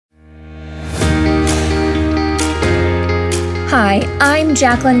Hi, I'm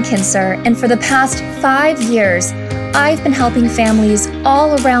Jacqueline Kinser, and for the past 5 years, I've been helping families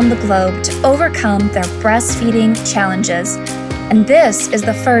all around the globe to overcome their breastfeeding challenges. And this is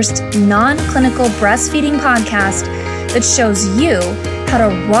the first non-clinical breastfeeding podcast that shows you how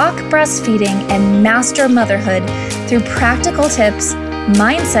to rock breastfeeding and master motherhood through practical tips,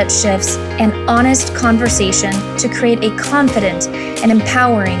 mindset shifts, and honest conversation to create a confident and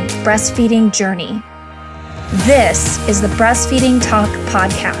empowering breastfeeding journey. This is the Breastfeeding Talk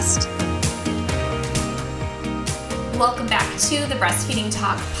Podcast. Welcome back to the Breastfeeding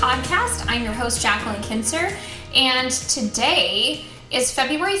Talk Podcast. I'm your host, Jacqueline Kinser, and today is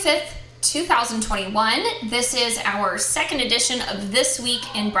February 5th, 2021. This is our second edition of This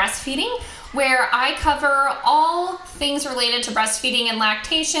Week in Breastfeeding, where I cover all things related to breastfeeding and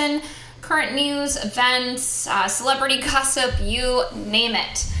lactation, current news, events, celebrity gossip, you name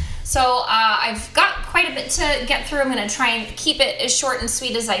it. So I've got quite a bit to get through. I'm going to try and keep it as short and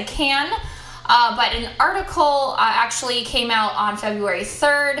sweet as I can. But an article actually came out on February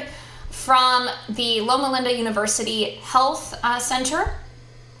 3rd from the Loma Linda University Health Center.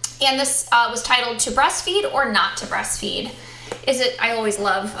 And this was titled, "To Breastfeed or Not to Breastfeed?" I always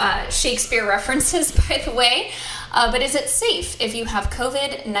love Shakespeare references, by the way. But is it safe if you have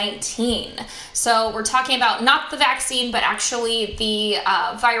COVID-19? So we're talking about not the vaccine, but actually the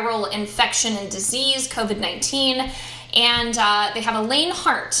viral infection and disease, COVID-19. And they have Elaine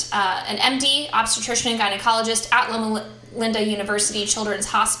Hart, an MD, obstetrician and gynecologist at Loma Linda University Children's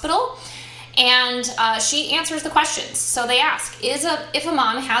Hospital. And she answers the questions. So they ask, if a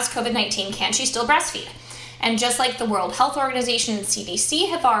mom has COVID-19, can she still breastfeed? And just like the World Health Organization and CDC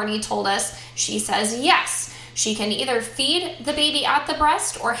have already told us, she says yes. She can either feed the baby at the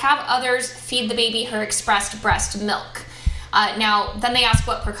breast or have others feed the baby her expressed breast milk. Now, then they ask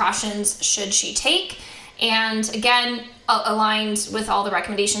what precautions should she take? And again, aligned with all the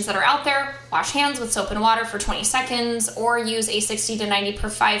recommendations that are out there, wash hands with soap and water for 20 seconds or use a 60 to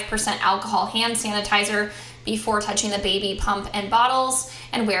 95% alcohol hand sanitizer before touching the baby pump and bottles,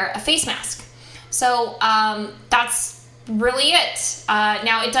 and wear a face mask. So that's really it.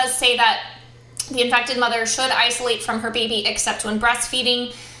 Now, it does say that the infected mother should isolate from her baby except when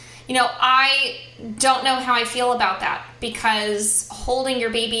breastfeeding. You know, I don't know how I feel about that, because holding your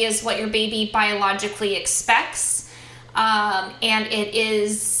baby is what your baby biologically expects. And it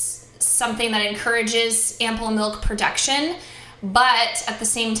is something that encourages ample milk production. But at the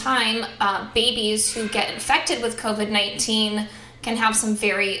same time, babies who get infected with COVID-19 can have some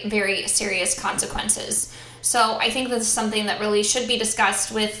very, very serious consequences. So I think this is something that really should be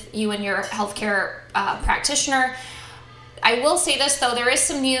discussed with you and your healthcare practitioner. I will say this, though, there is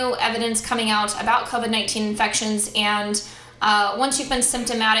some new evidence coming out about COVID-19 infections, and once you've been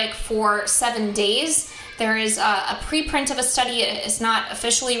symptomatic for 7 days, there is a preprint of a study. It is not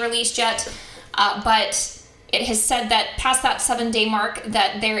officially released yet, but it has said that past that 7-day mark,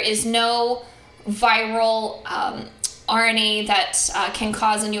 that there is no viral RNA that can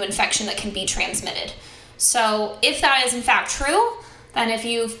cause a new infection that can be transmitted. So if that is in fact true, then if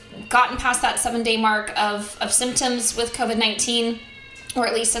you've gotten past that 7-day mark of symptoms with COVID-19, or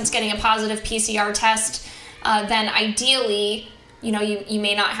at least since getting a positive PCR test, then ideally, you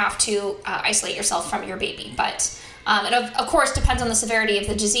may not have to isolate yourself from your baby. But it of course depends on the severity of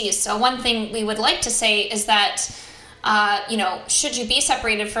the disease. So one thing we would like to say is that, should you be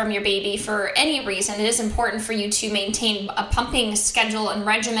separated from your baby for any reason, it is important for you to maintain a pumping schedule and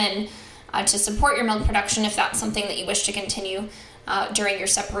regimen to support your milk production if that's something that you wish to continue during your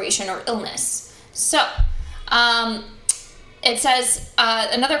separation or illness. So, it says,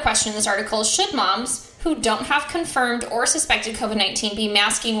 another question in this article, should moms who don't have confirmed or suspected COVID-19 be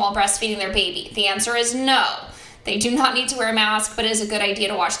masking while breastfeeding their baby? The answer is no. They do not need to wear a mask, but it is a good idea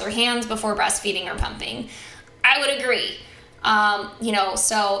to wash their hands before breastfeeding or pumping. I would agree.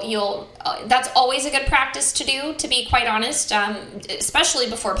 So that's always a good practice to do, to be quite honest, especially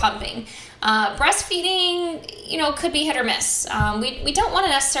before pumping. Breastfeeding, could be hit or miss. We don't want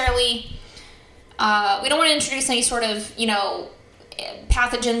to necessarily, we don't want to introduce any sort of,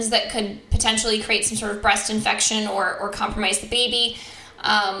 pathogens that could potentially create some sort of breast infection or compromise the baby.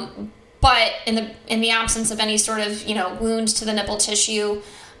 But in the absence of any sort of, wound to the nipple tissue,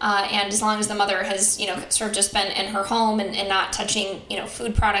 and as long as the mother has, sort of just been in her home and not touching,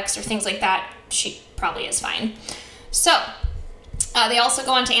 food products or things like that, she probably is fine. So they also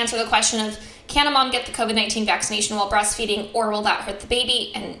go on to answer the question of, can a mom get the COVID-19 vaccination while breastfeeding, or will that hurt the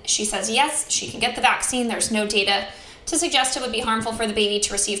baby? And she says yes, she can get the vaccine. There's no data to suggest it would be harmful for the baby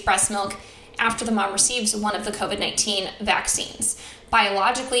to receive breast milk after the mom receives one of the COVID-19 vaccines.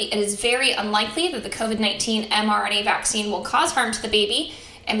 Biologically, it is very unlikely that the COVID-19 mRNA vaccine will cause harm to the baby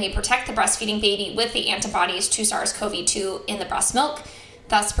and may protect the breastfeeding baby with the antibodies to SARS-CoV-2 in the breast milk,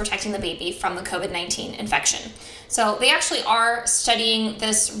 thus protecting the baby from the COVID-19 infection. So they actually are studying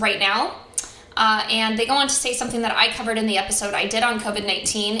this right now, and they go on to say something that I covered in the episode I did on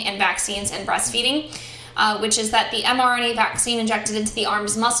COVID-19 and vaccines and breastfeeding, which is that the mRNA vaccine injected into the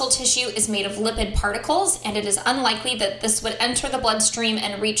arm's muscle tissue is made of lipid particles, and it is unlikely that this would enter the bloodstream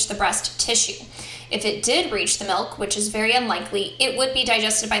and reach the breast tissue. If it did reach the milk, which is very unlikely, it would be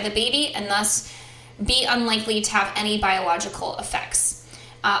digested by the baby and thus be unlikely to have any biological effects.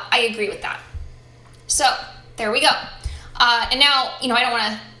 I agree with that. So there we go. And now, I don't want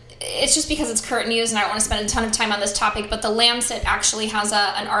to, it's just because it's current news and I don't want to spend a ton of time on this topic, but The Lancet actually has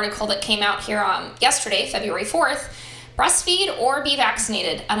an article that came out here yesterday, February 4th, breastfeed or be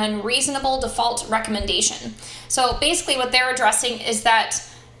vaccinated, an unreasonable default recommendation. So basically what they're addressing is that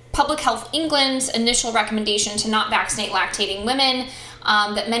Public Health England's initial recommendation to not vaccinate lactating women,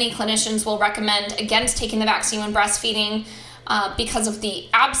 that many clinicians will recommend against taking the vaccine when breastfeeding because of the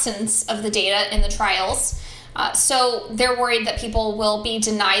absence of the data in the trials. So they're worried that people will be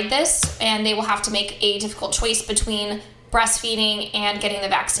denied this and they will have to make a difficult choice between breastfeeding and getting the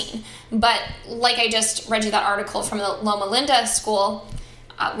vaccine. But like I just read you that article from the Loma Linda School,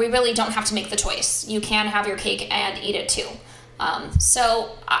 we really don't have to make the choice. You can have your cake and eat it too.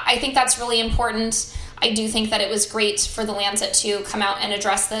 So I think that's really important. I do think that it was great for The Lancet to come out and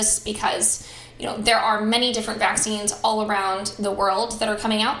address this because, there are many different vaccines all around the world that are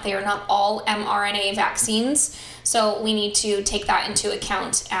coming out. They are not all mRNA vaccines, so we need to take that into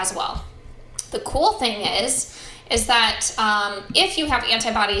account as well. The cool thing is that if you have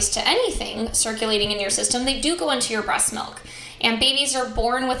antibodies to anything circulating in your system, they do go into your breast milk. And babies are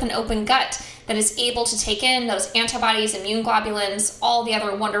born with an open gut that is able to take in those antibodies, immune globulins, all the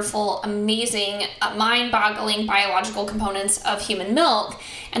other wonderful, amazing, mind-boggling biological components of human milk.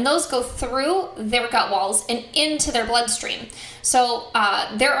 And those go through their gut walls and into their bloodstream. So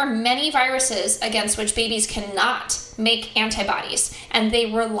there are many viruses against which babies cannot make antibodies, and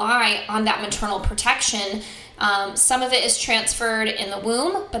they rely on that maternal protection. Some of it is transferred in the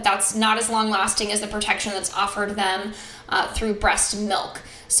womb, but that's not as long-lasting as the protection that's offered them through breast milk.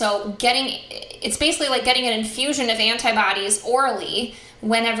 So it's basically like getting an infusion of antibodies orally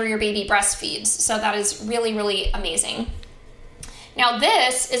whenever your baby breastfeeds. So that is really, really amazing. Now,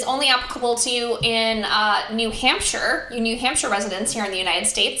 this is only applicable to you in New Hampshire, you New Hampshire residents here in the United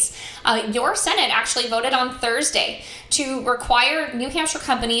States. Your Senate actually voted on Thursday to require New Hampshire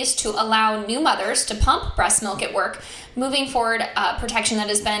companies to allow new mothers to pump breast milk at work, moving forward protection that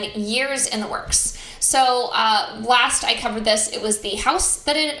has been years in the works. So last I covered this, it was the House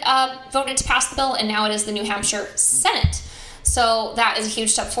that it voted to pass the bill, and now it is the New Hampshire Senate. So that is a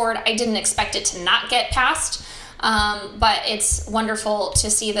huge step forward. I didn't expect it to not get passed. But it's wonderful to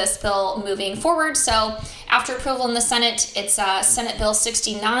see this bill moving forward. So after approval in the Senate, it's Senate Bill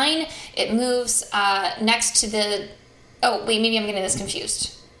 69. It moves next to the... Oh, wait, maybe I'm getting this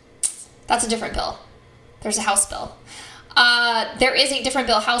confused. That's a different bill. There's a House bill. There is a different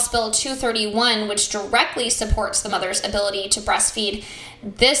bill, House Bill 231, which directly supports the mother's ability to breastfeed.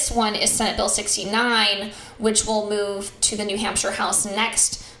 This one is Senate Bill 69, which will move to the New Hampshire House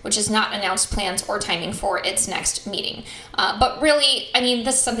next, which has not announced plans or timing for its next meeting. But really,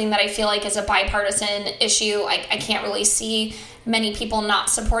 this is something that I feel like is a bipartisan issue. I can't really see many people not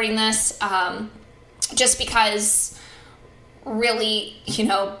supporting this, just because really,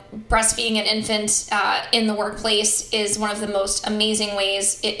 breastfeeding an infant in the workplace is one of the most amazing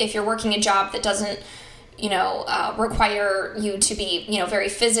ways. If you're working a job that doesn't require you to be, very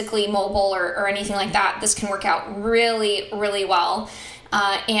physically mobile or anything like that, this can work out really, really well.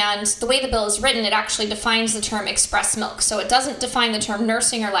 And the way the bill is written, it actually defines the term express milk. So it doesn't define the term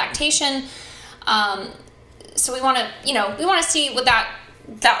nursing or lactation. So we want to see what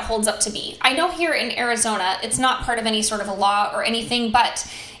that holds up to be. I know here in Arizona, it's not part of any sort of a law or anything, but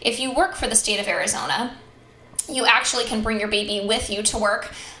if you work for the state of Arizona, you actually can bring your baby with you to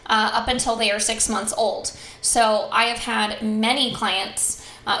work up until they are 6 months old. So I have had many clients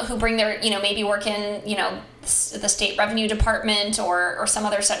who bring their, maybe work in, the state revenue department or some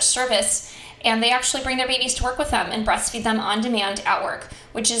other such service, and they actually bring their babies to work with them and breastfeed them on demand at work,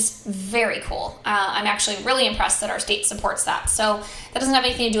 which is very cool. I'm actually really impressed that our state supports that. So that doesn't have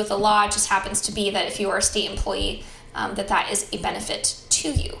anything to do with the law. It just happens to be that if you are a state employee, that is a benefit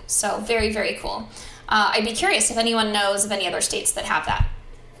to you. So very, very cool. I'd be curious if anyone knows of any other states that have that.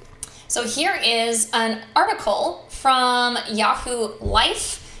 So here is an article from Yahoo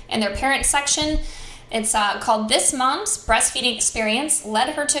Life, in their parent section. It's called This Mom's Breastfeeding Experience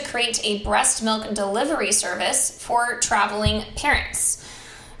led her to create a breast milk delivery service for traveling parents.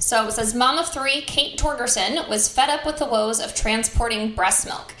 So it says, Mom of 3, Kate Torgerson, was fed up with the woes of transporting breast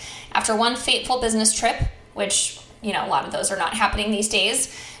milk. After one fateful business trip, which, a lot of those are not happening these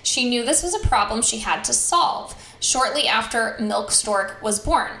days, she knew this was a problem she had to solve. Shortly after Milk Stork was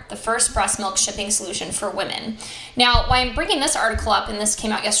born, the first breast milk shipping solution for women. Now, why I'm bringing this article up, and this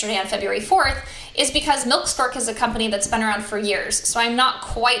came out yesterday on February 4th, is because Milk Stork is a company that's been around for years. So I'm not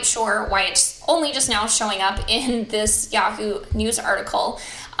quite sure why it's only just now showing up in this Yahoo News article.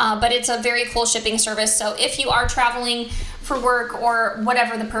 But it's a very cool shipping service. So if you are traveling for work or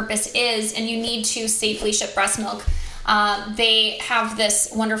whatever the purpose is, and you need to safely ship breast milk, they have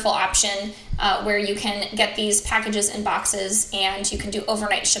this wonderful option where you can get these packages in boxes and you can do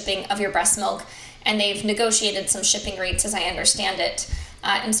overnight shipping of your breast milk. And they've negotiated some shipping rates, as I understand it.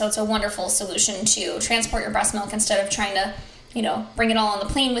 And so it's a wonderful solution to transport your breast milk instead of trying to, bring it all on the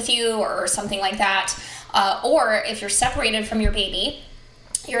plane with you or something like that. Or if you're separated from your baby,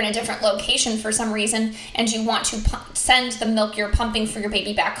 you're in a different location for some reason, and you want to send the milk you're pumping for your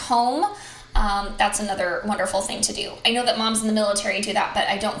baby back home, that's another wonderful thing to do. I know that moms in the military do that, but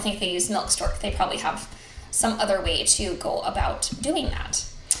I don't think they use Milk Stork. They probably have some other way to go about doing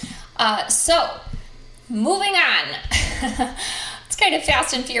that. So, moving on. It's kind of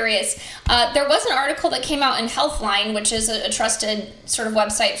fast and furious. There was an article that came out in Healthline, which is a trusted sort of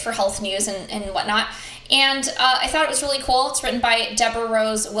website for health news and whatnot. And I thought it was really cool. It's written by Deborah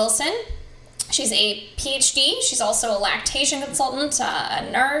Rose Wilson. She's a PhD. She's also a lactation consultant, a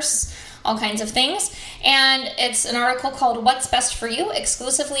nurse, all kinds of things. And it's an article called What's Best for You,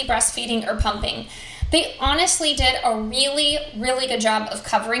 Exclusively Breastfeeding or Pumping. They honestly did a really, really good job of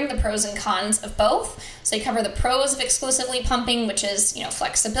covering the pros and cons of both. So they cover the pros of exclusively pumping, which is,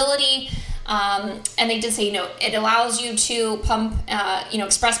 flexibility. And they did say, it allows you to pump,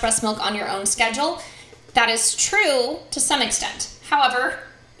 express breast milk on your own schedule. That is true to some extent. However,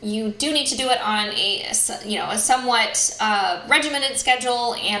 you do need to do it on a somewhat regimented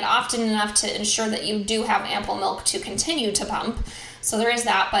schedule and often enough to ensure that you do have ample milk to continue to pump. So there is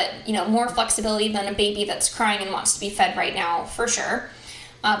that, but more flexibility than a baby that's crying and wants to be fed right now, for sure.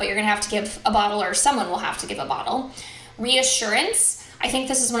 But you're going to have to give a bottle, or someone will have to give a bottle. Reassurance. I think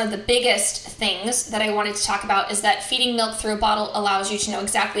this is one of the biggest things that I wanted to talk about, is that feeding milk through a bottle allows you to know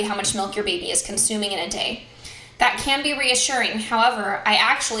exactly how much milk your baby is consuming in a day. That can be reassuring. However, I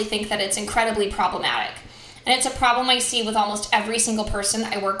actually think that it's incredibly problematic. And it's a problem I see with almost every single person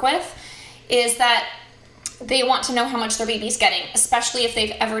I work with, is that they want to know how much their baby's getting, especially if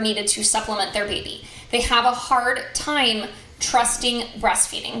they've ever needed to supplement their baby. They have a hard time trusting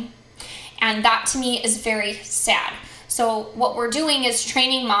breastfeeding. And that to me is very sad. So what we're doing is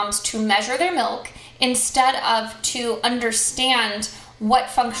training moms to measure their milk instead of to understand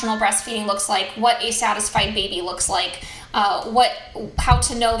what functional breastfeeding looks like, what a satisfied baby looks like, how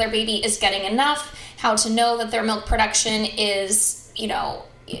to know their baby is getting enough, how to know that their milk production is,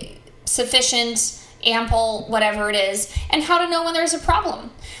 sufficient, ample, whatever it is, and how to know when there's a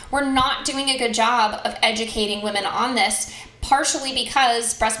problem. We're not doing a good job of educating women on this, partially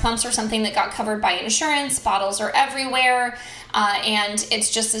because breast pumps are something that got covered by insurance, bottles are everywhere, and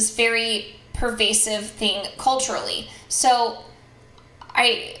it's just this very pervasive thing culturally. So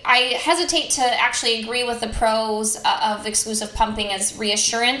I hesitate to actually agree with the pros of exclusive pumping as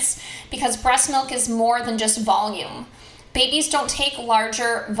reassurance, because breast milk is more than just volume. Babies don't take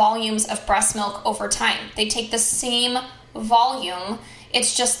larger volumes of breast milk over time. They take the same volume.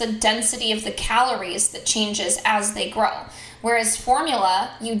 It's just the density of the calories that changes as they grow. Whereas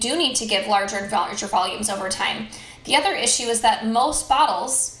formula, you do need to give larger and larger volumes over time. The other issue is that most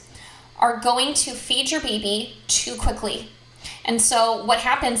bottles are going to feed your baby too quickly. And so what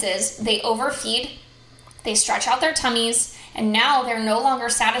happens is they overfeed, they stretch out their tummies, and now they're no longer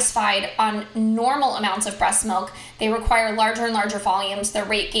satisfied on normal amounts of breast milk. They require larger and larger volumes. Their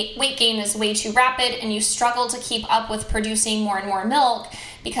weight gain is way too rapid, and you struggle to keep up with producing more and more milk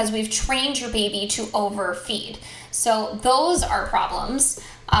because we've trained your baby to overfeed. So those are problems.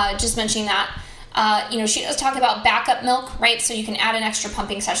 Just mentioning that. She does talk about backup milk, right? So you can add in extra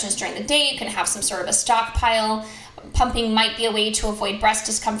pumping sessions during the day. You can have some sort of a stockpile. Pumping might be a way to avoid breast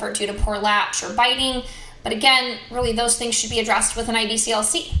discomfort due to poor latch or biting. But again, really those things should be addressed with an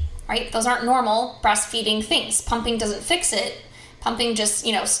IBCLC, right? Those aren't normal breastfeeding things. Pumping doesn't fix it. Pumping just,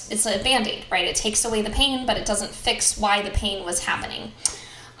 it's a Band-Aid, right? It takes away the pain, but it doesn't fix why the pain was happening.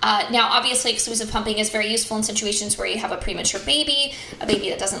 Now, obviously, exclusive pumping is very useful in situations where you have a premature baby, a baby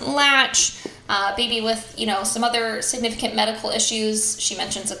that doesn't latch, baby with, some other significant medical issues. She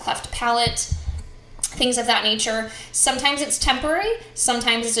mentions a cleft palate, things of that nature. Sometimes it's temporary.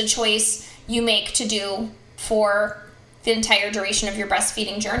 Sometimes it's a choice you make to do for the entire duration of your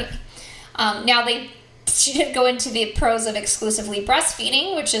breastfeeding journey. Now, she did go into the pros of exclusively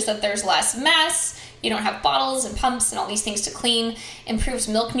breastfeeding, which is that there's less mess. You don't have bottles and pumps and all these things to clean. Improves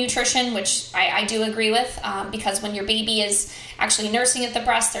milk nutrition, which I do agree with, because when your baby is actually nursing at the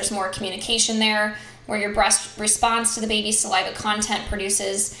breast, there's more communication there, where your breast responds to the baby's saliva content,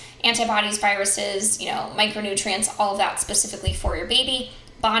 produces antibodies, viruses, micronutrients, all of that specifically for your baby.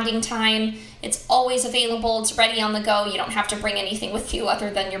 Bonding time, it's always available. It's ready on the go. You don't have to bring anything with you other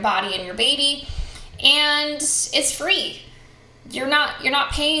than your body and your baby. And it's free. You're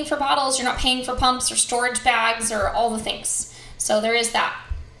not paying for bottles, you're not paying for pumps or storage bags or all the things. So there is that.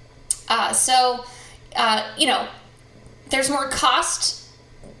 There's more cost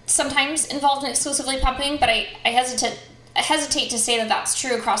sometimes involved in exclusively pumping, but I hesitate to say that that's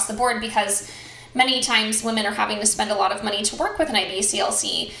true across the board, because many times women are having to spend a lot of money to work with an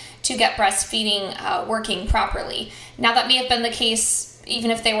IBCLC to get breastfeeding working properly. Now, that may have been the case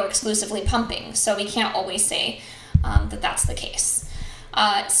even if they were exclusively pumping, so we can't always say that that's the case.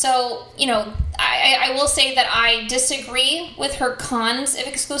 I will say that I disagree with her cons of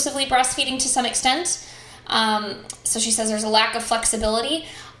exclusively breastfeeding to some extent. So she says there's a lack of flexibility.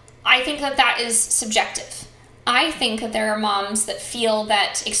 I think that is subjective. I think that there are moms that feel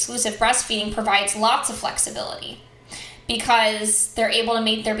that exclusive breastfeeding provides lots of flexibility because they're able to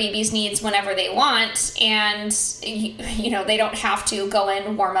meet their baby's needs whenever they want, and they don't have to go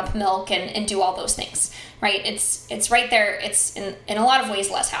in, warm up milk, and do all those things, right? It's right there. It's in a lot of ways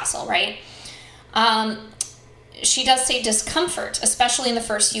less hassle, right? She does say discomfort, especially in the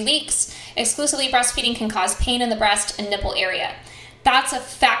first few weeks. Exclusively breastfeeding can cause pain in the breast and nipple area. That's a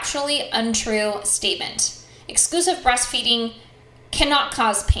factually untrue statement. Exclusive breastfeeding cannot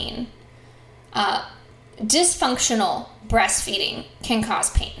cause pain. Dysfunctional breastfeeding can cause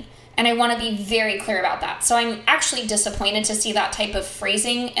pain. And I want to be very clear about that. So I'm actually disappointed to see that type of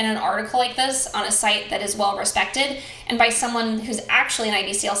phrasing in an article like this on a site that is well respected and by someone who's actually an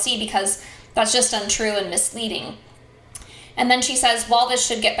IBCLC, because that's just untrue and misleading. And then she says, while this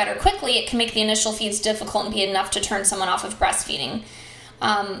should get better quickly, it can make the initial feeds difficult and be enough to turn someone off of breastfeeding.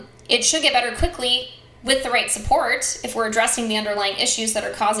 It should get better quickly with the right support if we're addressing the underlying issues that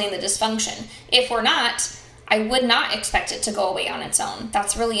are causing the dysfunction. If we're not, I would not expect it to go away on its own.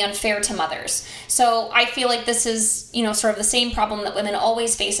 That's really unfair to mothers. So I feel like this is, sort of the same problem that women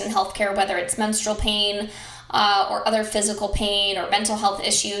always face in healthcare, whether it's menstrual pain or other physical pain or mental health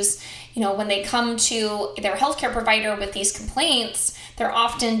issues. When they come to their healthcare provider with these complaints, they're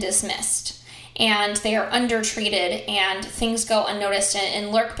often dismissed and they are undertreated and things go unnoticed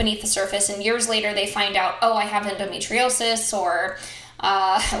and lurk beneath the surface. And years later, they find out, oh, I have endometriosis or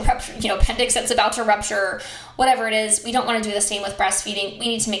appendix that's about to rupture, whatever it is. We don't want to do the same with breastfeeding. We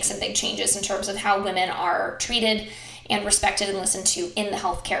need to make some big changes in terms of how women are treated and respected and listened to in the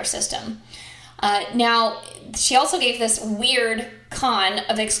healthcare system. Now, she also gave this weird con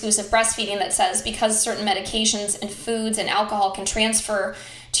of exclusive breastfeeding that says because certain medications and foods and alcohol can transfer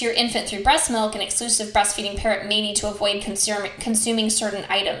to your infant through breast milk, an exclusive breastfeeding parent may need to avoid consuming certain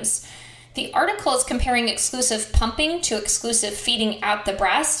items. The article is comparing exclusive pumping to exclusive feeding at the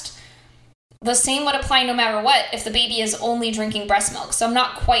breast. The same would apply no matter what if the baby is only drinking breast milk. So I'm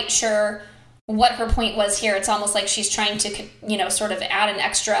not quite sure what her point was here. It's almost like she's trying to, sort of add an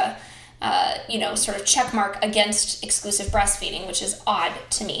extra sort of check mark against exclusive breastfeeding, which is odd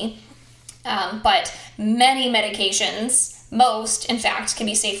to me. But many medications, most, in fact, can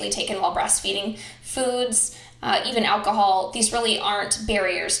be safely taken while breastfeeding. Foods, even alcohol, these really aren't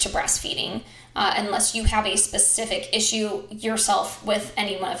barriers to breastfeeding unless you have a specific issue yourself with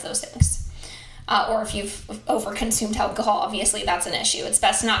any one of those things. Or if you've overconsumed alcohol, obviously that's an issue. It's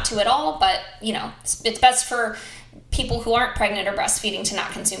best not to at all, but, it's best for people who aren't pregnant or breastfeeding to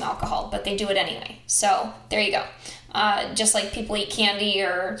not consume alcohol, but they do it anyway. So there you go. Just like people eat candy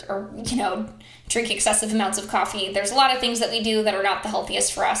or drink excessive amounts of coffee, there's a lot of things that we do that are not the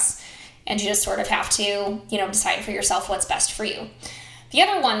healthiest for us, and you just sort of have to, decide for yourself what's best for you. The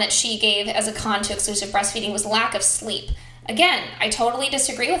other one that she gave as a con to exclusive breastfeeding was lack of sleep. Again, I totally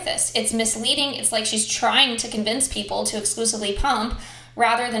disagree with this. It's misleading. It's like she's trying to convince people to exclusively pump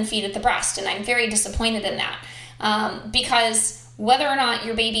rather than feed at the breast, and I'm very disappointed in that. Because whether or not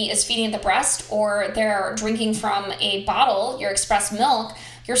your baby is feeding at the breast or they're drinking from a bottle, your express milk,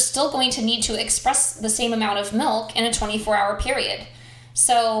 you're still going to need to express the same amount of milk in a 24-hour period.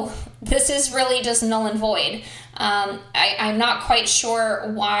 So this is really just null and void. I'm not quite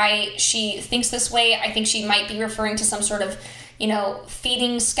sure why she thinks this way. I think she might be referring to some sort of,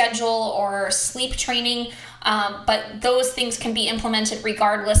 feeding schedule or sleep training. But those things can be implemented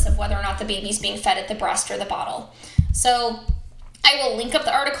regardless of whether or not the baby's being fed at the breast or the bottle. So I will link up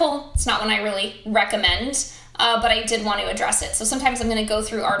the article. It's not one I really recommend, but I did want to address it. So sometimes I'm going to go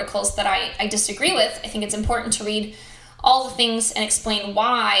through articles that I disagree with. I think it's important to read all the things and explain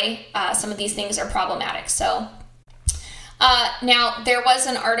why some of these things are problematic. So now there was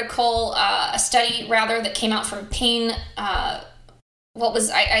an article, a study rather, that came out from Pain.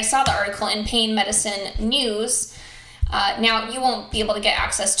 I saw the article in Pain Medicine News. Now, you won't be able to get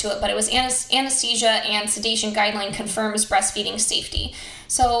access to it, but it was anesthesia and sedation guideline confirms breastfeeding safety.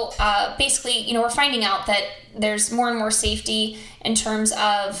 So basically, we're finding out that there's more and more safety in terms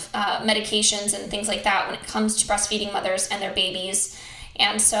of medications and things like that when it comes to breastfeeding mothers and their babies.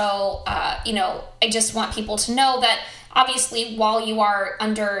 And so, I just want people to know that obviously while you are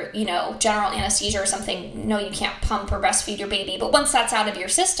under, general anesthesia or something, no, you can't pump or breastfeed your baby. But once that's out of your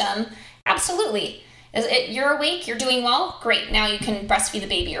system, absolutely. You're awake, you're doing well, great. Now you can breastfeed the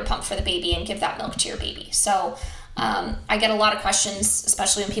baby or pump for the baby and give that milk to your baby. So I get a lot of questions,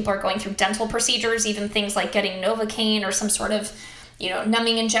 especially when people are going through dental procedures, even things like getting Novocaine or some sort of,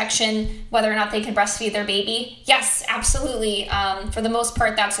 numbing injection, whether or not they can breastfeed their baby. Yes, absolutely. For the most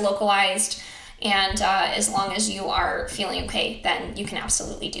part, that's localized. And as long as you are feeling okay, then you can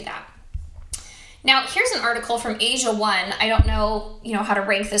absolutely do that. Now, here's an article from Asia One. I don't know, how to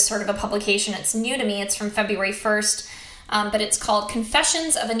rank this sort of a publication. It's new to me. It's from February 1st, but it's called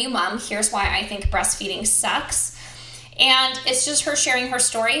Confessions of a New Mom. Here's why I think breastfeeding sucks. And it's just her sharing her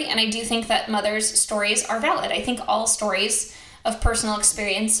story, and I do think that mothers' stories are valid. I think all stories of personal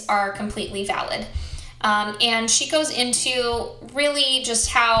experience are completely valid. And she goes into really just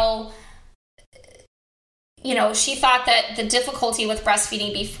how she thought that the difficulty with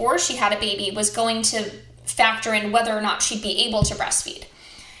breastfeeding before she had a baby was going to factor in whether or not she'd be able to breastfeed.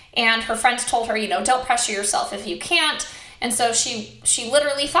 And her friends told her, don't pressure yourself if you can't. And so she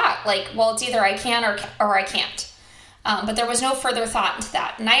literally thought, well, it's either I can or I can't. But there was no further thought into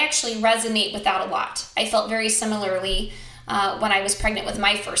that. And I actually resonate with that a lot. I felt very similarly when I was pregnant with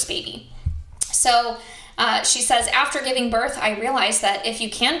my first baby. So she says, after giving birth, I realized that if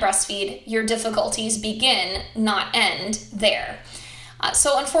you can breastfeed, your difficulties begin, not end, there.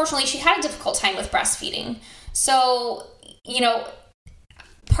 So unfortunately, she had a difficult time with breastfeeding. So,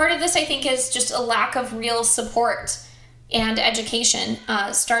 part of this, I think, is just a lack of real support and education,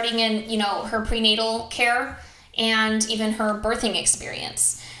 starting in, her prenatal care and even her birthing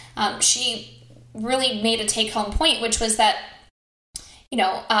experience. She really made a take-home point, which was that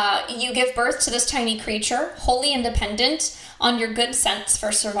you give birth to this tiny creature, wholly independent on your good sense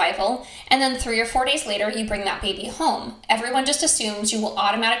for survival, and then 3 or 4 days later, you bring that baby home. Everyone just assumes you will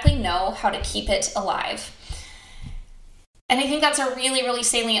automatically know how to keep it alive. And I think that's a really, really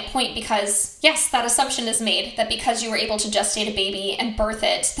salient point because, yes, that assumption is made that because you were able to gestate a baby and birth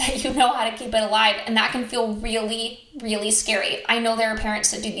it, that you know how to keep it alive, and that can feel really, really scary. I know there are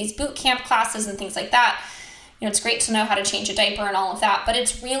parents that do these boot camp classes and things like that. It's great to know how to change a diaper and all of that, but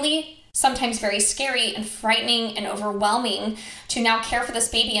it's really sometimes very scary and frightening and overwhelming to now care for this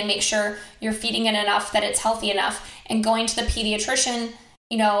baby and make sure you're feeding it enough that it's healthy enough and going to the pediatrician,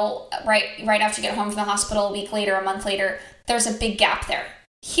 right after you get home from the hospital, a week later, a month later, there's a big gap there,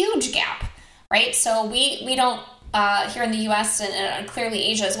 huge gap, right? So we don't, here in the US and clearly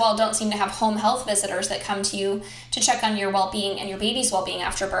Asia as well, don't seem to have home health visitors that come to you to check on your well-being and your baby's well-being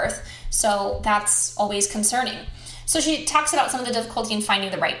after birth. So that's always concerning. So she talks about some of the difficulty in finding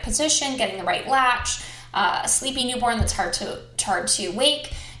the right position, getting the right latch, a sleepy newborn that's hard to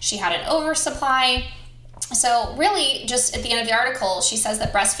wake. She had an oversupply. So really, just at the end of the article, she says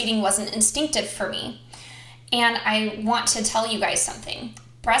that breastfeeding wasn't instinctive for me. And I want to tell you guys something.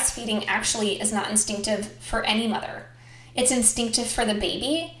 Breastfeeding actually is not instinctive for any mother. It's instinctive for the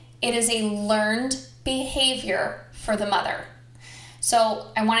baby. It is a learned behavior for the mother. So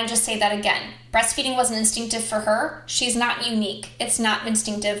I want to just say that again. Breastfeeding wasn't instinctive for her. She's not unique. It's not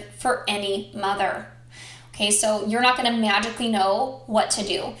instinctive for any mother. Okay, so you're not going to magically know what to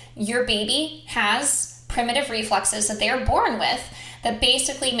do. Your baby has primitive reflexes that they are born with that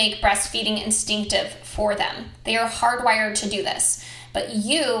basically make breastfeeding instinctive for them. They are hardwired to do this, but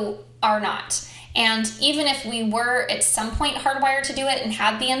you are not. And even if we were at some point hardwired to do it and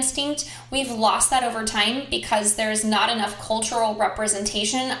had the instinct, we've lost that over time because there's not enough cultural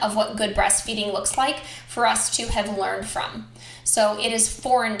representation of what good breastfeeding looks like for us to have learned from. So it is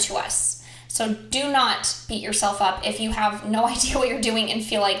foreign to us. So do not beat yourself up if you have no idea what you're doing and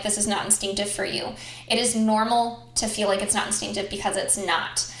feel like this is not instinctive for you. It is normal to feel like it's not instinctive because it's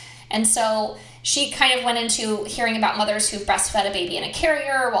not. And so she kind of went into hearing about mothers who've breastfed a baby in a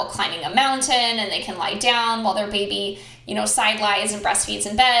carrier while climbing a mountain, and they can lie down while their baby, side lies and breastfeeds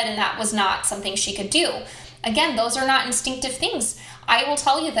in bed, and that was not something she could do. Again, those are not instinctive things. I will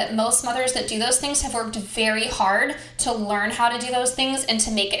tell you that most mothers that do those things have worked very hard to learn how to do those things and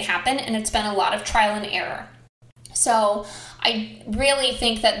to make it happen, and it's been a lot of trial and error. So I really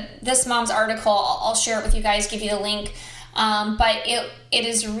think that this mom's article, I'll share it with you guys, give you the link, but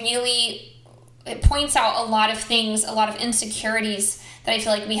it points out a lot of things, a lot of insecurities that I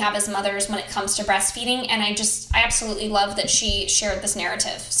feel like we have as mothers when it comes to breastfeeding, and I absolutely love that she shared this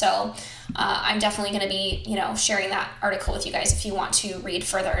narrative. So I'm definitely going to be, sharing that article with you guys if you want to read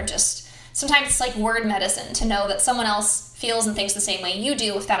further. Just sometimes it's like word medicine to know that someone else feels and thinks the same way you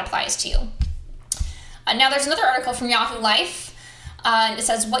do if that applies to you. Now there's another article from Yahoo Life. It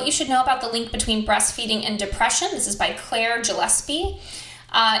says, what you should know about the link between breastfeeding and depression. This is by Claire Gillespie.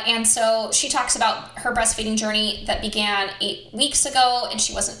 And so she talks about her breastfeeding journey that began 8 weeks ago, and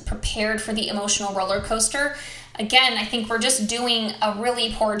she wasn't prepared for the emotional roller coaster. Again, I think we're just doing a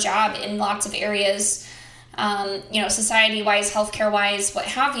really poor job in lots of areas, society-wise, healthcare-wise, what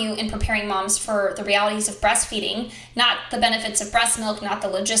have you, in preparing moms for the realities of breastfeeding, not the benefits of breast milk, not the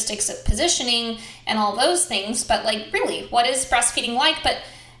logistics of positioning and all those things, but really, what is breastfeeding like? But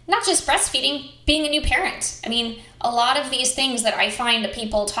not just breastfeeding, being a new parent. I mean, a lot of these things that I find that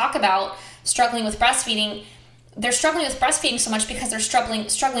people talk about struggling with breastfeeding, they're struggling with breastfeeding so much because they're struggling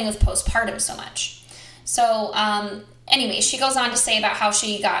with postpartum so much. So anyway, she goes on to say about how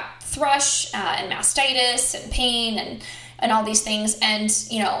she got thrush and mastitis and pain and all these things. And,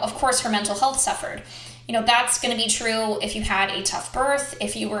 of course, her mental health suffered. That's going to be true if you had a tough birth,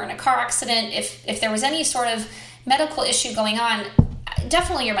 if you were in a car accident, if there was any sort of medical issue going on,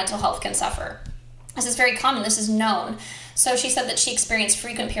 definitely your mental health can suffer. This is very common. This is known. So she said that she experienced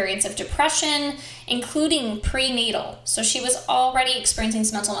frequent periods of depression, including prenatal. So she was already experiencing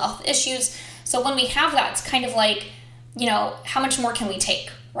some mental health issues. So when we have that, it's kind of like, how much more can we take,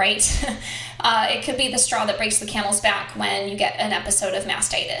 right? It could be the straw that breaks the camel's back when you get an episode of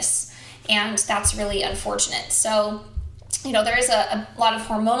mastitis. And that's really unfortunate. So, there is a lot of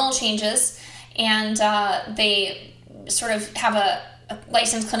hormonal changes, and they sort of have a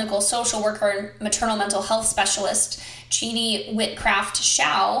licensed clinical social worker and maternal mental health specialist, Jeannie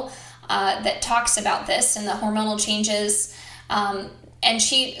Whitcraft-Shaw, that talks about this and the hormonal changes. And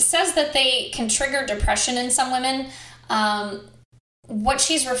she says that they can trigger depression in some women. What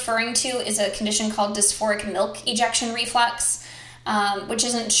she's referring to is a condition called dysphoric milk ejection reflex, which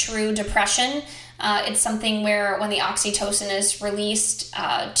isn't true depression. It's something where when the oxytocin is released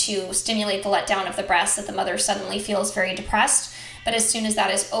to stimulate the letdown of the breast, that the mother suddenly feels very depressed. But as soon as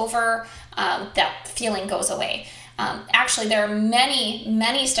that is over, that feeling goes away. Actually, there are many,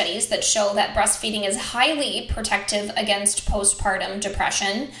 many studies that show that breastfeeding is highly protective against postpartum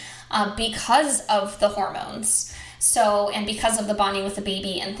depression because of the hormones. And because of the bonding with the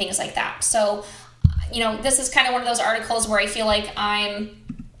baby and things like that. So, this is kind of one of those articles where I feel like I'm,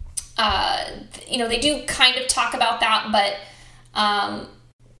 they do kind of talk about that, but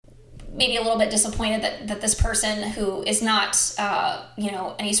maybe a little bit disappointed that this person who is not,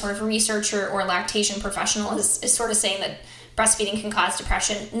 any sort of researcher or lactation professional is sort of saying that breastfeeding can cause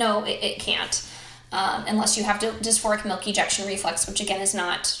depression. No, it can't, unless you have dysphoric milk ejection reflex, which again is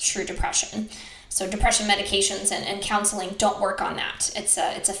not true depression. So depression medications and counseling don't work on that. It's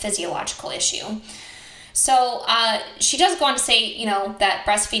a physiological issue. So she does go on to say, that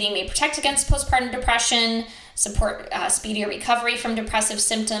breastfeeding may protect against postpartum depression, support speedier recovery from depressive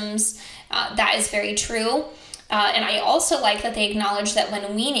symptoms. That is very true. And I also like that they acknowledge that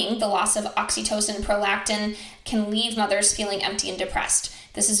when weaning, the loss of oxytocin and prolactin can leave mothers feeling empty and depressed.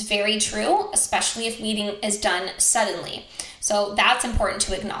 This is very true, especially if weaning is done suddenly. So that's important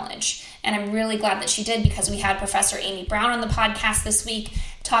to acknowledge. And I'm really glad that she did, because we had Professor Amy Brown on the podcast this week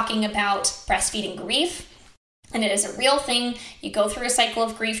talking about breastfeeding grief. And it is a real thing. You go through a cycle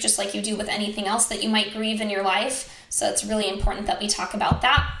of grief just like you do with anything else that you might grieve in your life. So it's really important that we talk about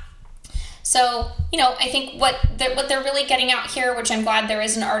that. So, I think what they're really getting out here, which I'm glad there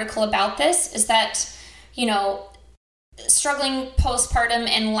is an article about this, is that, struggling postpartum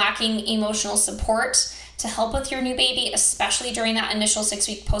and lacking emotional support to help with your new baby, especially during that initial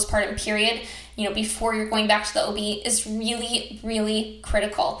 6-week postpartum period, before you're going back to the OB, is really, really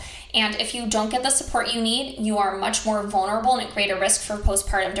critical. And if you don't get the support you need, you are much more vulnerable and at greater risk for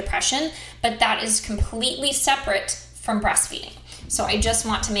postpartum depression, but that is completely separate from breastfeeding. So I just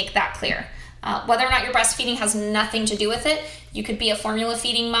want to make that clear. Whether or not you're breastfeeding has nothing to do with it. You could be a formula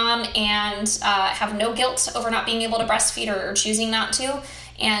feeding mom and have no guilt over not being able to breastfeed or choosing not to.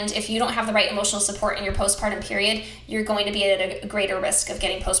 And if you don't have the right emotional support in your postpartum period, you're going to be at a greater risk of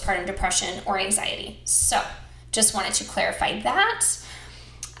getting postpartum depression or anxiety. So just wanted to clarify that.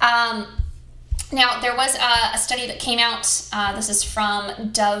 Now, there was a study that came out. This is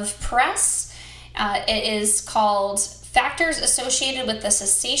from Dove Press. It is called Factors Associated with the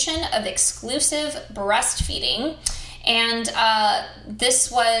Cessation of Exclusive Breastfeeding. And this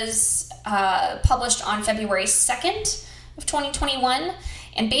was published on February 2nd of 2021.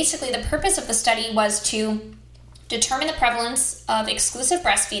 And basically the purpose of the study was to determine the prevalence of exclusive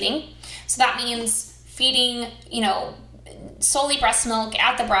breastfeeding. So that means feeding, solely breast milk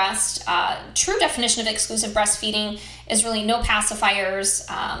at the breast. True definition of exclusive breastfeeding is really no pacifiers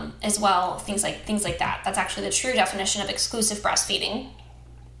as well, things like that. That's actually the true definition of exclusive breastfeeding.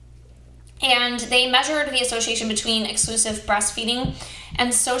 And they measured the association between exclusive breastfeeding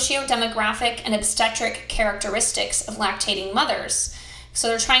and socio-demographic and obstetric characteristics of lactating mothers. So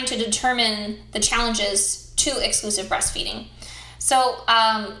they're trying to determine the challenges to exclusive breastfeeding. So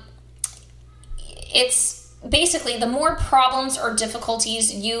it's basically the more problems or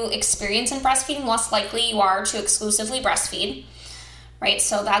difficulties you experience in breastfeeding, less likely you are to exclusively breastfeed, right?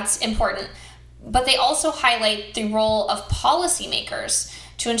 So that's important. But they also highlight the role of policymakers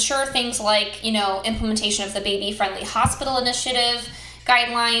to ensure things like, implementation of the Baby-Friendly Hospital Initiative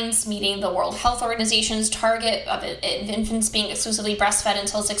guidelines, meeting the World Health Organization's target of infants being exclusively breastfed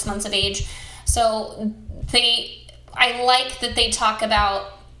until 6 months of age. So I like that they talk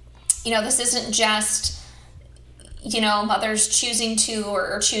about, this isn't just, mothers choosing to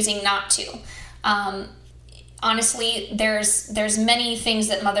or choosing not to. Honestly, there's many things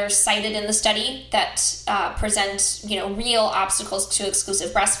that mothers cited in the study that present, real obstacles to exclusive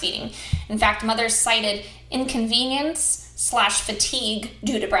breastfeeding. In fact, mothers cited inconvenience/fatigue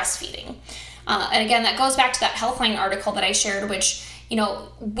due to breastfeeding. And again, that goes back to that Healthline article that I shared, which,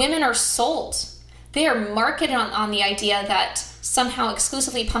 women are sold. They are marketed on the idea that somehow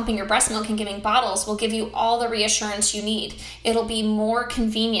exclusively pumping your breast milk and giving bottles will give you all the reassurance you need. It'll be more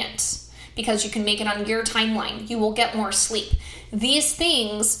convenient because you can make it on your timeline. You will get more sleep. These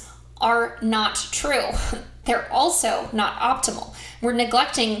things are not true. They're also not optimal. We're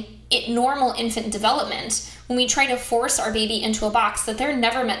neglecting normal infant development when we try to force our baby into a box that they're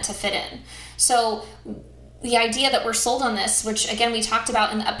never meant to fit in. So the idea that we're sold on this, which again we talked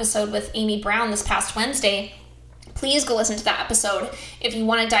about in the episode with Amy Brown this past Wednesday, please go listen to that episode if you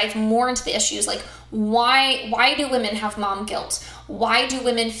want to dive more into the issues like why do women have mom guilt? Why do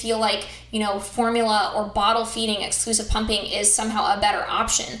women feel like, formula or bottle feeding, exclusive pumping is somehow a better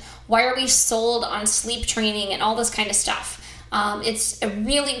option? Why are we sold on sleep training and all this kind of stuff? It's a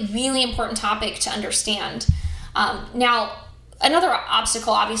really, really important topic to understand. Now, another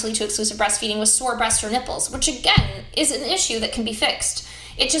obstacle, obviously, to exclusive breastfeeding was sore breasts or nipples, which again is an issue that can be fixed.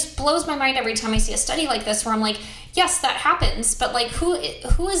 It just blows my mind every time I see a study like this where I'm like, yes, that happens, but who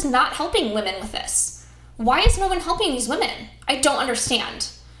is not helping women with this? Why is no one helping these women? I don't understand.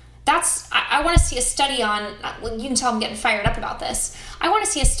 I want to see a study on, you can tell I'm getting fired up about this. I want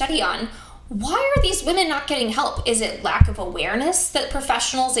to see a study on why are these women not getting help? Is it lack of awareness that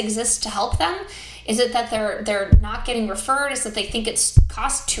professionals exist to help them? Is it that they're not getting referred? Is it that they think it's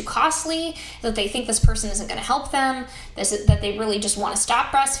too costly? That they think this person isn't going to help them? Is it that they really just want to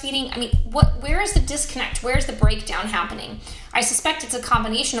stop breastfeeding? I mean, where is the disconnect? Where is the breakdown happening? I suspect it's a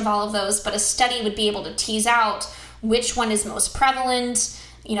combination of all of those, but a study would be able to tease out which one is most prevalent,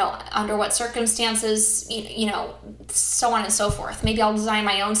 under what circumstances, so on and so forth. Maybe I'll design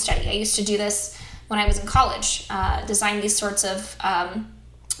my own study. I used to do this when I was in college, design these sorts of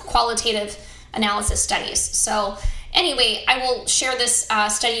qualitative analysis studies. So anyway, I will share this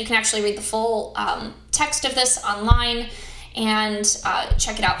study. You can actually read the full text of this online and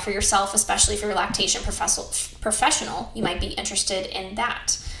check it out for yourself, especially if you're a lactation professional. You might be interested in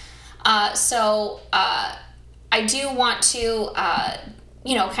that. So I do want to,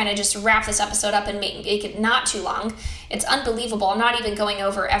 kind of just wrap this episode up and make it not too long. It's unbelievable. I'm not even going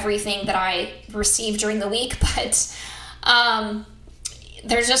over everything that I received during the week, but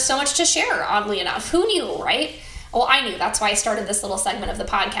there's just so much to share, oddly enough. Who knew, right? Well, I knew. That's why I started this little segment of the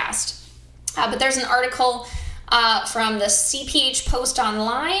podcast. But there's an article from the CPH Post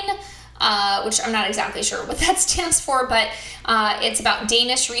Online, which I'm not exactly sure what that stands for, but it's about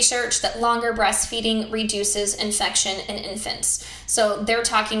Danish research that longer breastfeeding reduces infection in infants. So they're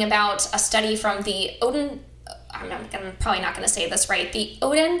talking about a study from the I'm probably not going to say this right, the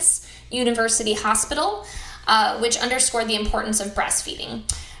Odense University Hospital, which underscored the importance of breastfeeding.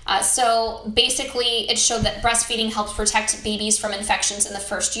 So basically, it showed that breastfeeding helps protect babies from infections in the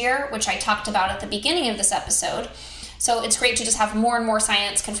first year, which I talked about at the beginning of this episode. So it's great to just have more and more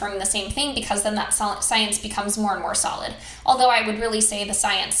science confirming the same thing, because then that science becomes more and more solid. Although I would really say the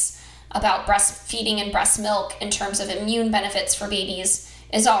science about breastfeeding and breast milk in terms of immune benefits for babies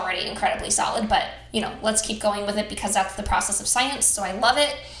is already incredibly solid. But, let's keep going with it because that's the process of science. So I love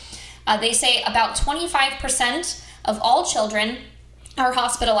it. They say about 25% of all children are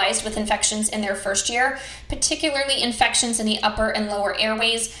hospitalized with infections in their first year, particularly infections in the upper and lower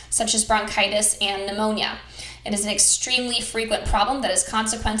airways, such as bronchitis and pneumonia. It is an extremely frequent problem that has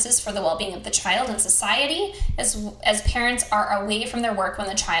consequences for the well-being of the child and society, as parents are away from their work when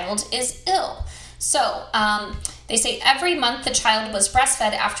the child is ill. So they say every month the child was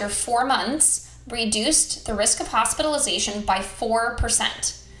breastfed after 4 months reduced the risk of hospitalization by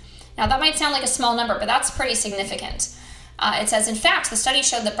 4%. Now, that might sound like a small number, but that's pretty significant. It says, in fact, the study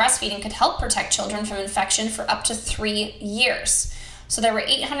showed that breastfeeding could help protect children from infection for up to 3 years. So there were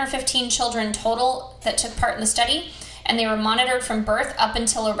 815 children total that took part in the study, and they were monitored from birth up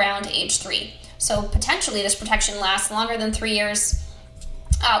until around age 3. So potentially this protection lasts longer than 3 years.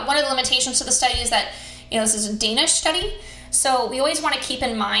 One of the limitations to the study is that, this is a Danish study. So we always want to keep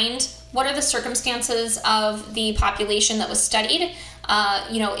in mind what are the circumstances of the population that was studied.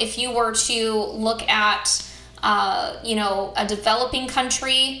 If you were to look at, a developing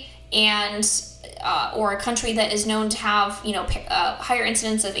country or a country that is known to have, higher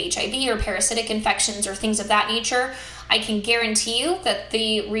incidence of HIV or parasitic infections or things of that nature, I can guarantee you that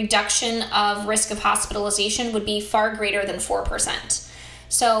the reduction of risk of hospitalization would be far greater than 4%.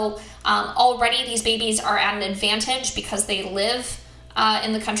 So already these babies are at an advantage because they live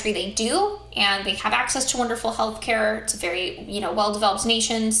in the country they do, and they have access to wonderful health care. It's a very, well-developed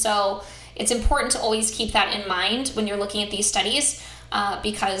nation. So it's important to always keep that in mind when you're looking at these studies,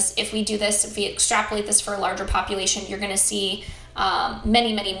 because if we extrapolate this for a larger population, you're going to see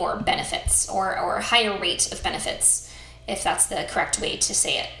many, many more benefits or a higher rate of benefits, if that's the correct way to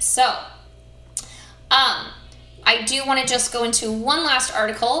say it. So I do want to just go into one last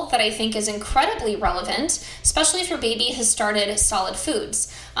article that I think is incredibly relevant, especially if your baby has started solid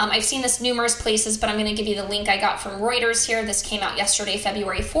foods. I've seen this numerous places, but I'm going to give you the link I got from Reuters here. This came out yesterday,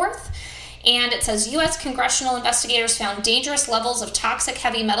 February 4th. And it says, U.S. congressional investigators found dangerous levels of toxic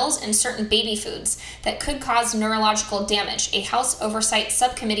heavy metals in certain baby foods that could cause neurological damage, a House Oversight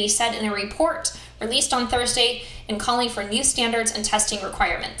Subcommittee said in a report released on Thursday and calling for new standards and testing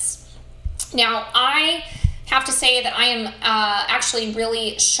requirements. Now, I have to say that I am actually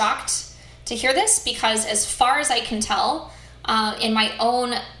really shocked to hear this, because as far as I can tell, in my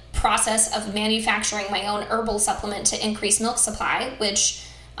own process of manufacturing my own herbal supplement to increase milk supply, which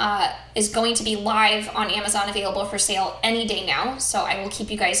is going to be live on Amazon, available for sale any day now. So I will keep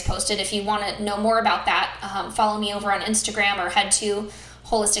you guys posted. If you want to know more about that, follow me over on Instagram or head to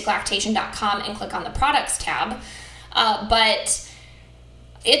holisticlactation.com and click on the products tab. But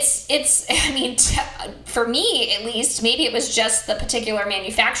for me at least, maybe it was just the particular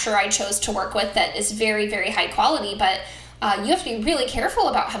manufacturer I chose to work with that is very, very high quality, but you have to be really careful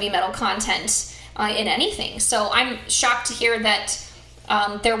about heavy metal content in anything. So I'm shocked to hear that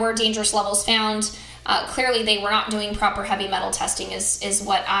there were dangerous levels found. Clearly they were not doing proper heavy metal testing is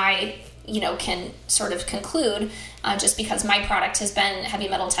what I can sort of conclude, just because my product has been heavy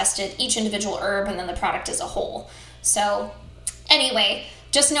metal tested, each individual herb and then the product as a whole. So anyway,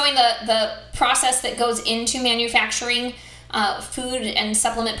 just knowing the process that goes into manufacturing food and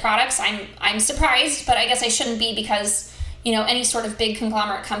supplement products, I'm surprised, but I guess I shouldn't be, because any sort of big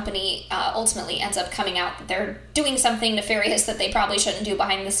conglomerate company ultimately ends up coming out that they're doing something nefarious that they probably shouldn't do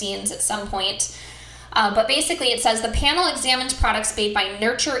behind the scenes at some point. But basically it says the panel examined products made by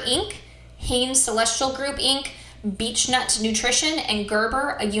Nurture Inc., Hanes Celestial Group Inc., Beechnut Nutrition, and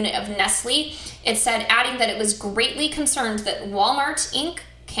Gerber, a unit of Nestle. It said, adding that it was greatly concerned that Walmart Inc.,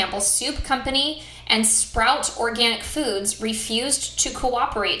 Campbell Soup Company, and Sprout Organic Foods refused to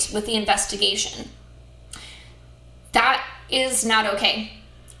cooperate with the investigation. That is not okay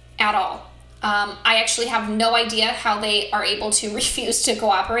at all. I actually have no idea how they are able to refuse to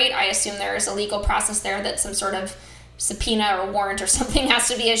cooperate. I assume there is a legal process there that some sort of subpoena or warrant or something has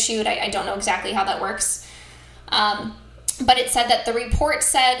to be issued. I don't know exactly how that works. But it said that the report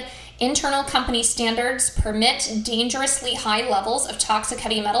said internal company standards permit dangerously high levels of toxic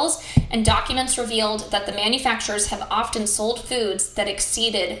heavy metals, and documents revealed that the manufacturers have often sold foods that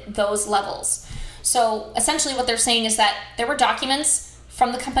exceeded those levels. So essentially what they're saying is that there were documents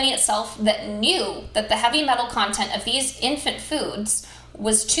from the company itself that knew that the heavy metal content of these infant foods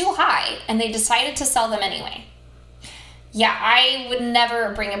was too high, and they decided to sell them anyway. Yeah, I would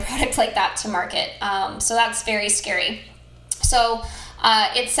never bring a product like that to market. So that's very scary. So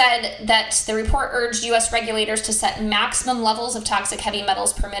it said that the report urged U.S. regulators to set maximum levels of toxic heavy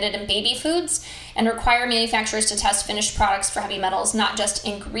metals permitted in baby foods and require manufacturers to test finished products for heavy metals, not just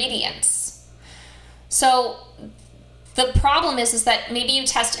ingredients. So the problem is that maybe you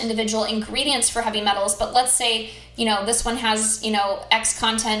test individual ingredients for heavy metals, but let's say, this one has, X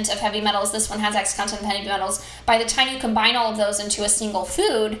content of heavy metals, this one has X content of heavy metals. By the time you combine all of those into a single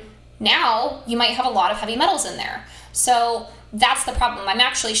food, now you might have a lot of heavy metals in there. So that's the problem. I'm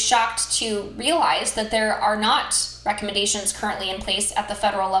actually shocked to realize that there are not recommendations currently in place at the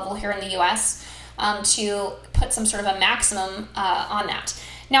federal level here in the U.S. To put some sort of a maximum on that.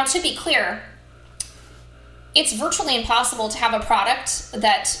 Now, to be clear, it's virtually impossible to have a product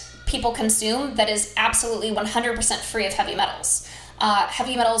that people consume that is absolutely 100% free of heavy metals.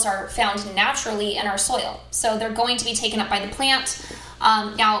 Heavy metals are found naturally in our soil, so they're going to be taken up by the plant.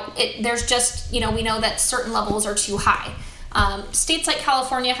 There's just, we know that certain levels are too high. States like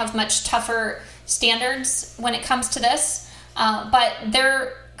California have much tougher standards when it comes to this, but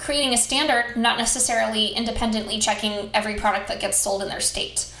they're creating a standard, not necessarily independently checking every product that gets sold in their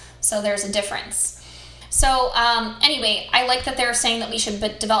state. So there's a difference. So anyway, I like that they're saying that we should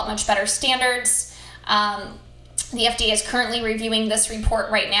develop much better standards. The FDA is currently reviewing this report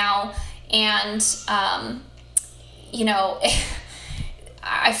right now, and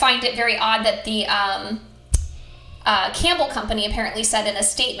I find it very odd that the Campbell Company apparently said in a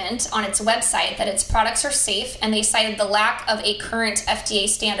statement on its website that its products are safe, and they cited the lack of a current FDA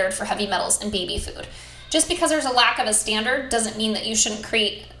standard for heavy metals in baby food. Just because there's a lack of a standard doesn't mean that you shouldn't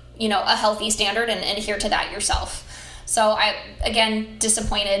create a healthy standard and adhere to that yourself. So again,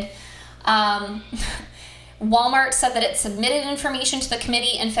 disappointed. Walmart said that it submitted information to the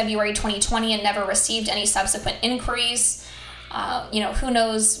committee in February 2020 and never received any subsequent inquiries. Who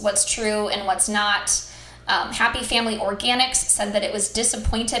knows what's true and what's not. Happy Family Organics said that it was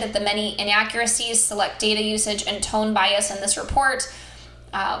disappointed at the many inaccuracies, select data usage, and tone bias in this report.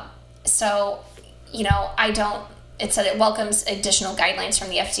 It said it welcomes additional guidelines from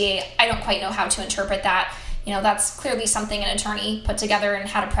the FDA. I don't quite know how to interpret that. That's clearly something an attorney put together and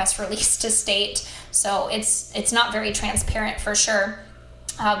had a press release to state. So it's not very transparent for sure.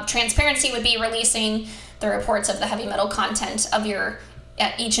 Transparency would be releasing the reports of the heavy metal content of your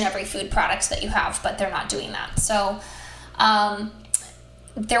each and every food products that you have, but they're not doing that. So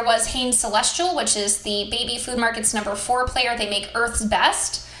there was Hain Celestial, which is the baby food market's number 4 player. They make Earth's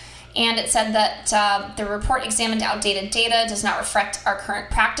Best. And it said that the report examined outdated data, does not reflect our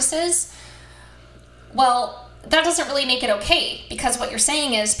current practices. Well, that doesn't really make it okay, because what you're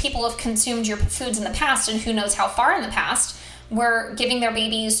saying is people have consumed your foods in the past, and who knows how far in the past, were giving their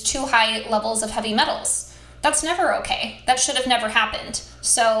babies too high levels of heavy metals. That's never okay. That should have never happened.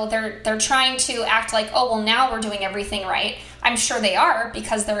 So they're trying to act like, oh, well, now we're doing everything right. I'm sure they are,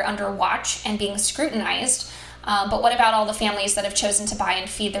 because they're under watch and being scrutinized. But what about all the families that have chosen to buy and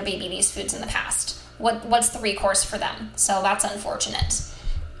feed their baby these foods in the past? What's the recourse for them? So that's unfortunate.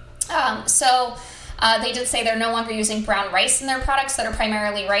 They did say they're no longer using brown rice in their products that are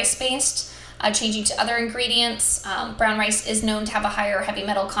primarily rice-based, changing to other ingredients. Brown rice is known to have a higher heavy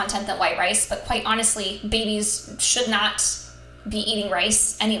metal content than white rice, but quite honestly, babies should not be eating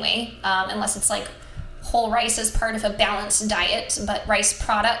rice anyway, unless it's like whole rice as part of a balanced diet, but rice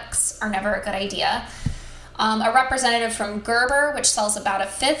products are never a good idea. A representative from Gerber, which sells about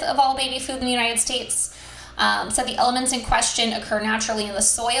 1/5 of all baby food in the United States, said the elements in question occur naturally in the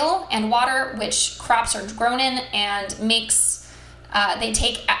soil and water which crops are grown in, and they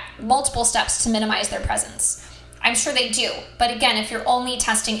take multiple steps to minimize their presence. I'm sure they do, but again, if you're only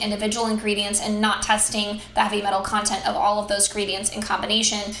testing individual ingredients and not testing the heavy metal content of all of those ingredients in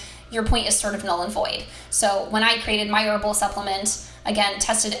combination, your point is sort of null and void. So when I created my herbal supplement, again,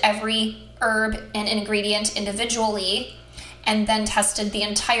 tested every herb and ingredient individually, and then tested the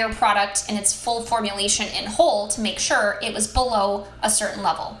entire product in its full formulation in whole to make sure it was below a certain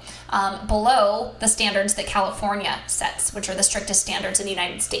level, below the standards that California sets, which are the strictest standards in the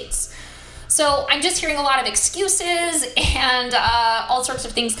United States. So I'm just hearing a lot of excuses and all sorts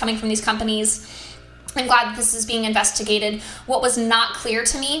of things coming from these companies. I'm glad that this is being investigated. What was not clear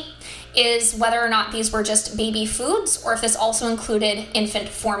to me is whether or not these were just baby foods or if this also included infant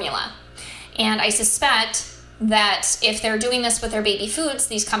formula. And I suspect that if they're doing this with their baby foods,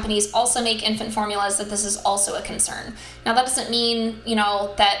 these companies also make infant formulas, that this is also a concern. Now, that doesn't mean,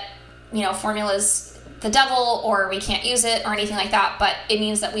 that, formula's the devil or we can't use it or anything like that, but it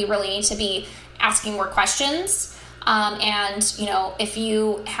means that we really need to be asking more questions. And if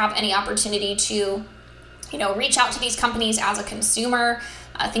you have any opportunity to reach out to these companies as a consumer,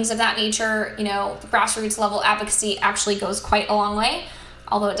 things of that nature. Grassroots level advocacy actually goes quite a long way,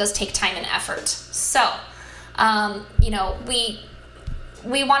 although it does take time and effort. So,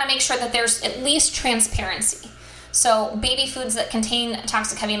 we want to make sure that there's at least transparency. So baby foods that contain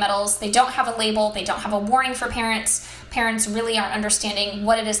toxic heavy metals, they don't have a label, they don't have a warning for parents. Parents really aren't understanding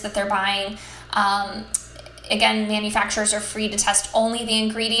what it is that they're buying. Again, manufacturers are free to test only the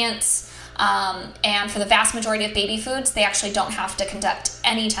ingredients. And for the vast majority of baby foods, they actually don't have to conduct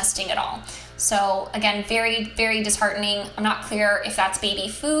any testing at all. So again, very, very disheartening. I'm not clear if that's baby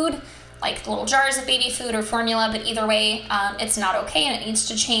food, like little jars of baby food or formula, but either way, it's not okay and it needs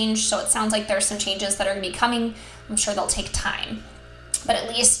to change. So it sounds like there's some changes that are going to be coming. I'm sure they'll take time, but at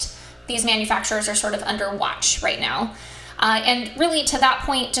least these manufacturers are sort of under watch right now. And really to that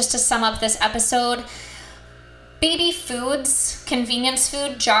point, just to sum up this episode, baby foods, convenience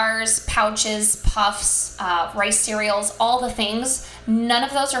food, jars, pouches, puffs, rice cereals, all the things, none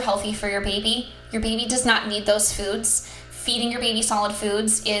of those are healthy for your baby. Your baby does not need those foods. Feeding your baby solid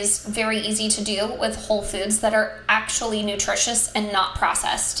foods is very easy to do with whole foods that are actually nutritious and not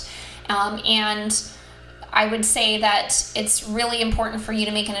processed. And I would say that it's really important for you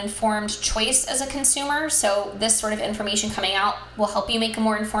to make an informed choice as a consumer. So this sort of information coming out will help you make a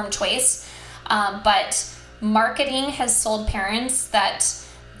more informed choice. But marketing has sold parents that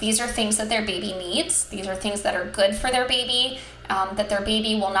these are things that their baby needs. These are things that are good for their baby, that their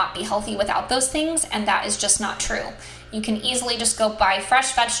baby will not be healthy without those things. And that is just not true. You can easily just go buy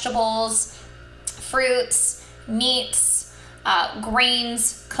fresh vegetables, fruits, meats,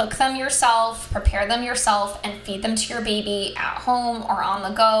 grains, cook them yourself, prepare them yourself, and feed them to your baby at home or on the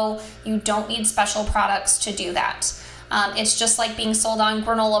go. You don't need special products to do that. It's just like being sold on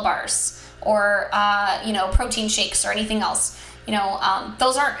granola bars or, protein shakes or anything else.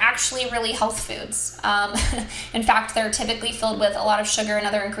 Those aren't actually really health foods. In fact, they're typically filled with a lot of sugar and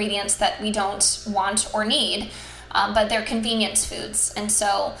other ingredients that we don't want or need, but they're convenience foods. And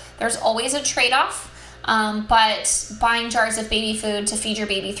so there's always a trade-off. But buying jars of baby food to feed your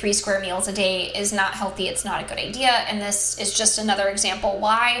baby 3 square meals a day is not healthy. It's not a good idea. And this is just another example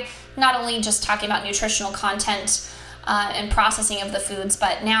why not only just talking about nutritional content and processing of the foods,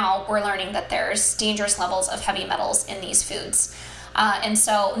 but now we're learning that there's dangerous levels of heavy metals in these foods. And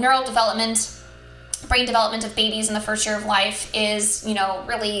so neural development, brain development of babies in the first year of life is,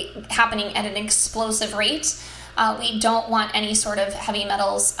 really happening at an explosive rate. We don't want any sort of heavy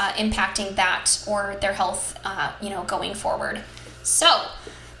metals impacting that or their health, going forward. So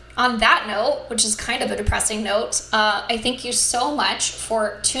on that note, which is kind of a depressing note, I thank you so much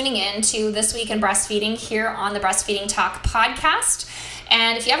for tuning in to This Week in Breastfeeding here on the Breastfeeding Talk podcast.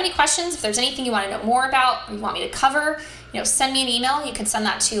 And if you have any questions, if there's anything you want to know more about or you want me to cover, send me an email. You can send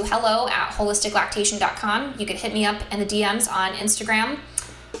that to hello@holisticlactation.com. You can hit me up in the DMs on Instagram.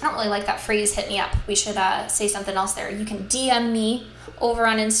 I don't really like that phrase, hit me up. We should say something else there. You can DM me over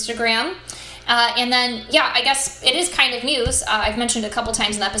on Instagram. And then, I guess it is kind of news. I've mentioned it a couple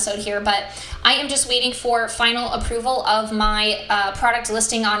times in the episode here, but I am just waiting for final approval of my product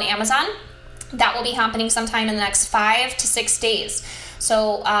listing on Amazon. That will be happening sometime in the next 5 to 6 days.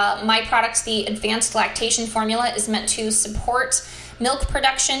 So my product, the Advanced Lactation Formula, is meant to support milk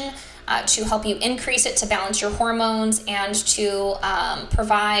production, to help you increase it, to balance your hormones, and to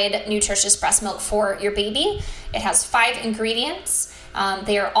provide nutritious breast milk for your baby. It has 5 ingredients.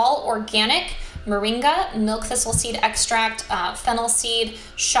 They are all organic: moringa, milk thistle seed extract, fennel seed,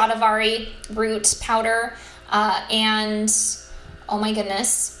 shatavari root powder, and oh my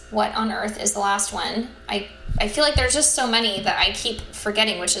goodness, what on earth is the last one? I feel like there's just so many that I keep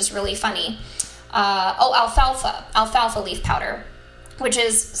forgetting, which is really funny. Alfalfa leaf powder, which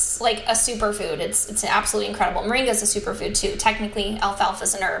is like a superfood. It's absolutely incredible. Moringa is a superfood too. Technically, alfalfa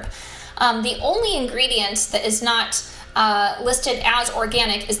is an herb. The only ingredient that is not listed as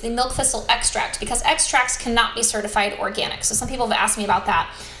organic is the milk thistle extract, because extracts cannot be certified organic. So some people have asked me about that.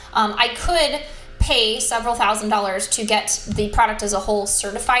 I could pay several $1,000s to get the product as a whole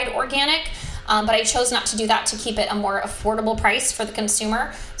certified organic, but I chose not to do that to keep it a more affordable price for the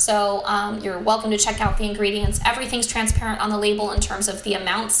consumer. So you're welcome to check out the ingredients. Everything's transparent on the label in terms of the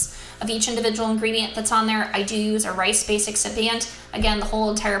amounts of each individual ingredient that's on there. I do use a rice-based excipient. Again, the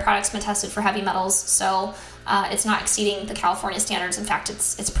whole entire product's been tested for heavy metals, so it's not exceeding the California standards. In fact,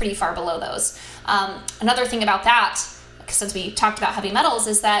 it's pretty far below those. Another thing about that, since we talked about heavy metals,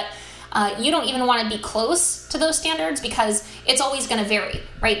 is that you don't even want to be close to those standards, because it's always going to vary,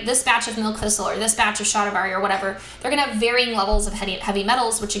 right? This batch of milk thistle or this batch of shatavari or whatever, they're going to have varying levels of heavy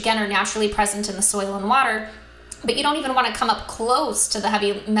metals, which again are naturally present in the soil and water, but you don't even want to come up close to the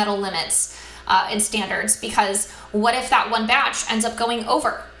heavy metal limits in standards, because what if that one batch ends up going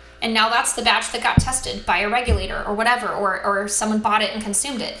over? And now that's the batch that got tested by a regulator or whatever, or someone bought it and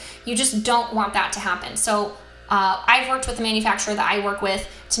consumed it. You just don't want that to happen. So I've worked with the manufacturer that I work with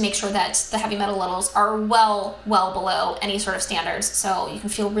to make sure that the heavy metal levels are well below any sort of standards, so you can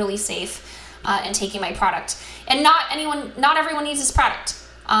feel really safe in taking my product. And not everyone needs this product.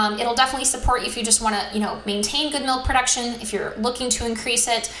 It'll definitely support you if you just want to, maintain good milk production, if you're looking to increase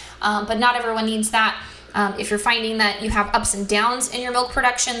it, but not everyone needs that. If you're finding that you have ups and downs in your milk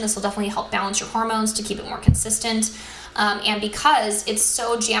production, this will definitely help balance your hormones to keep it more consistent. And because it's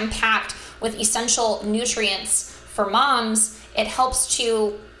so jam-packed with essential nutrients for moms, it helps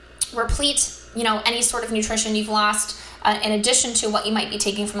to replete, any sort of nutrition you've lost, in addition to what you might be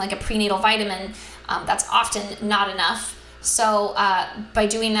taking from like a prenatal vitamin. That's often not enough. So by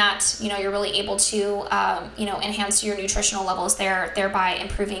doing that, you're really able to, enhance your nutritional levels thereby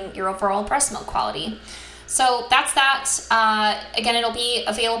improving your overall breast milk quality. So that's that. Again, it'll be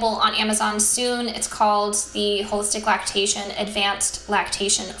available on Amazon soon. It's called the Holistic Lactation Advanced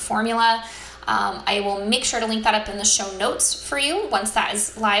Lactation Formula. I will make sure to link that up in the show notes for you. Once that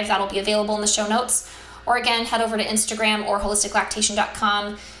is live, that'll be available in the show notes. Or again, head over to Instagram or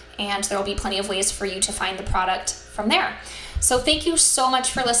holisticlactation.com, and there will be plenty of ways for you to find the product from there. So thank you so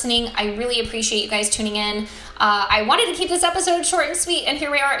much for listening. I really appreciate you guys tuning in. I wanted to keep this episode short and sweet, and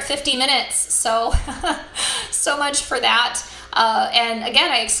here we are at 50 minutes. So, so much for that. And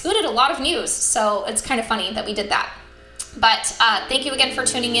again, I excluded a lot of news, so it's kind of funny that we did that. But thank you again for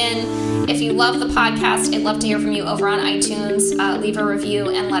tuning in. If you love the podcast, I'd love to hear from you over on iTunes. Leave a review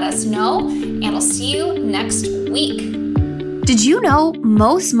and let us know. And I'll see you next week. Did you know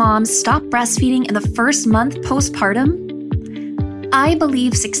most moms stop breastfeeding in the first month postpartum? I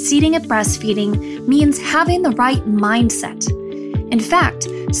believe succeeding at breastfeeding means having the right mindset. In fact,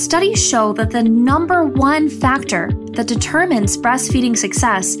 studies show that the number one factor that determines breastfeeding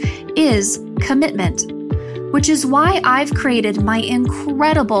success is commitment, which is why I've created my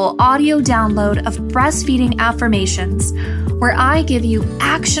incredible audio download of breastfeeding affirmations, where I give you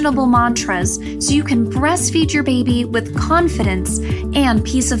actionable mantras so you can breastfeed your baby with confidence and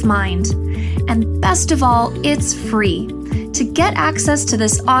peace of mind. And best of all, it's free. To get access to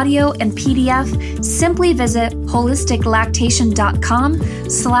this audio and PDF, simply visit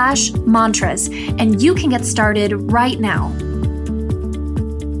holisticlactation.com/mantras, and you can get started right now.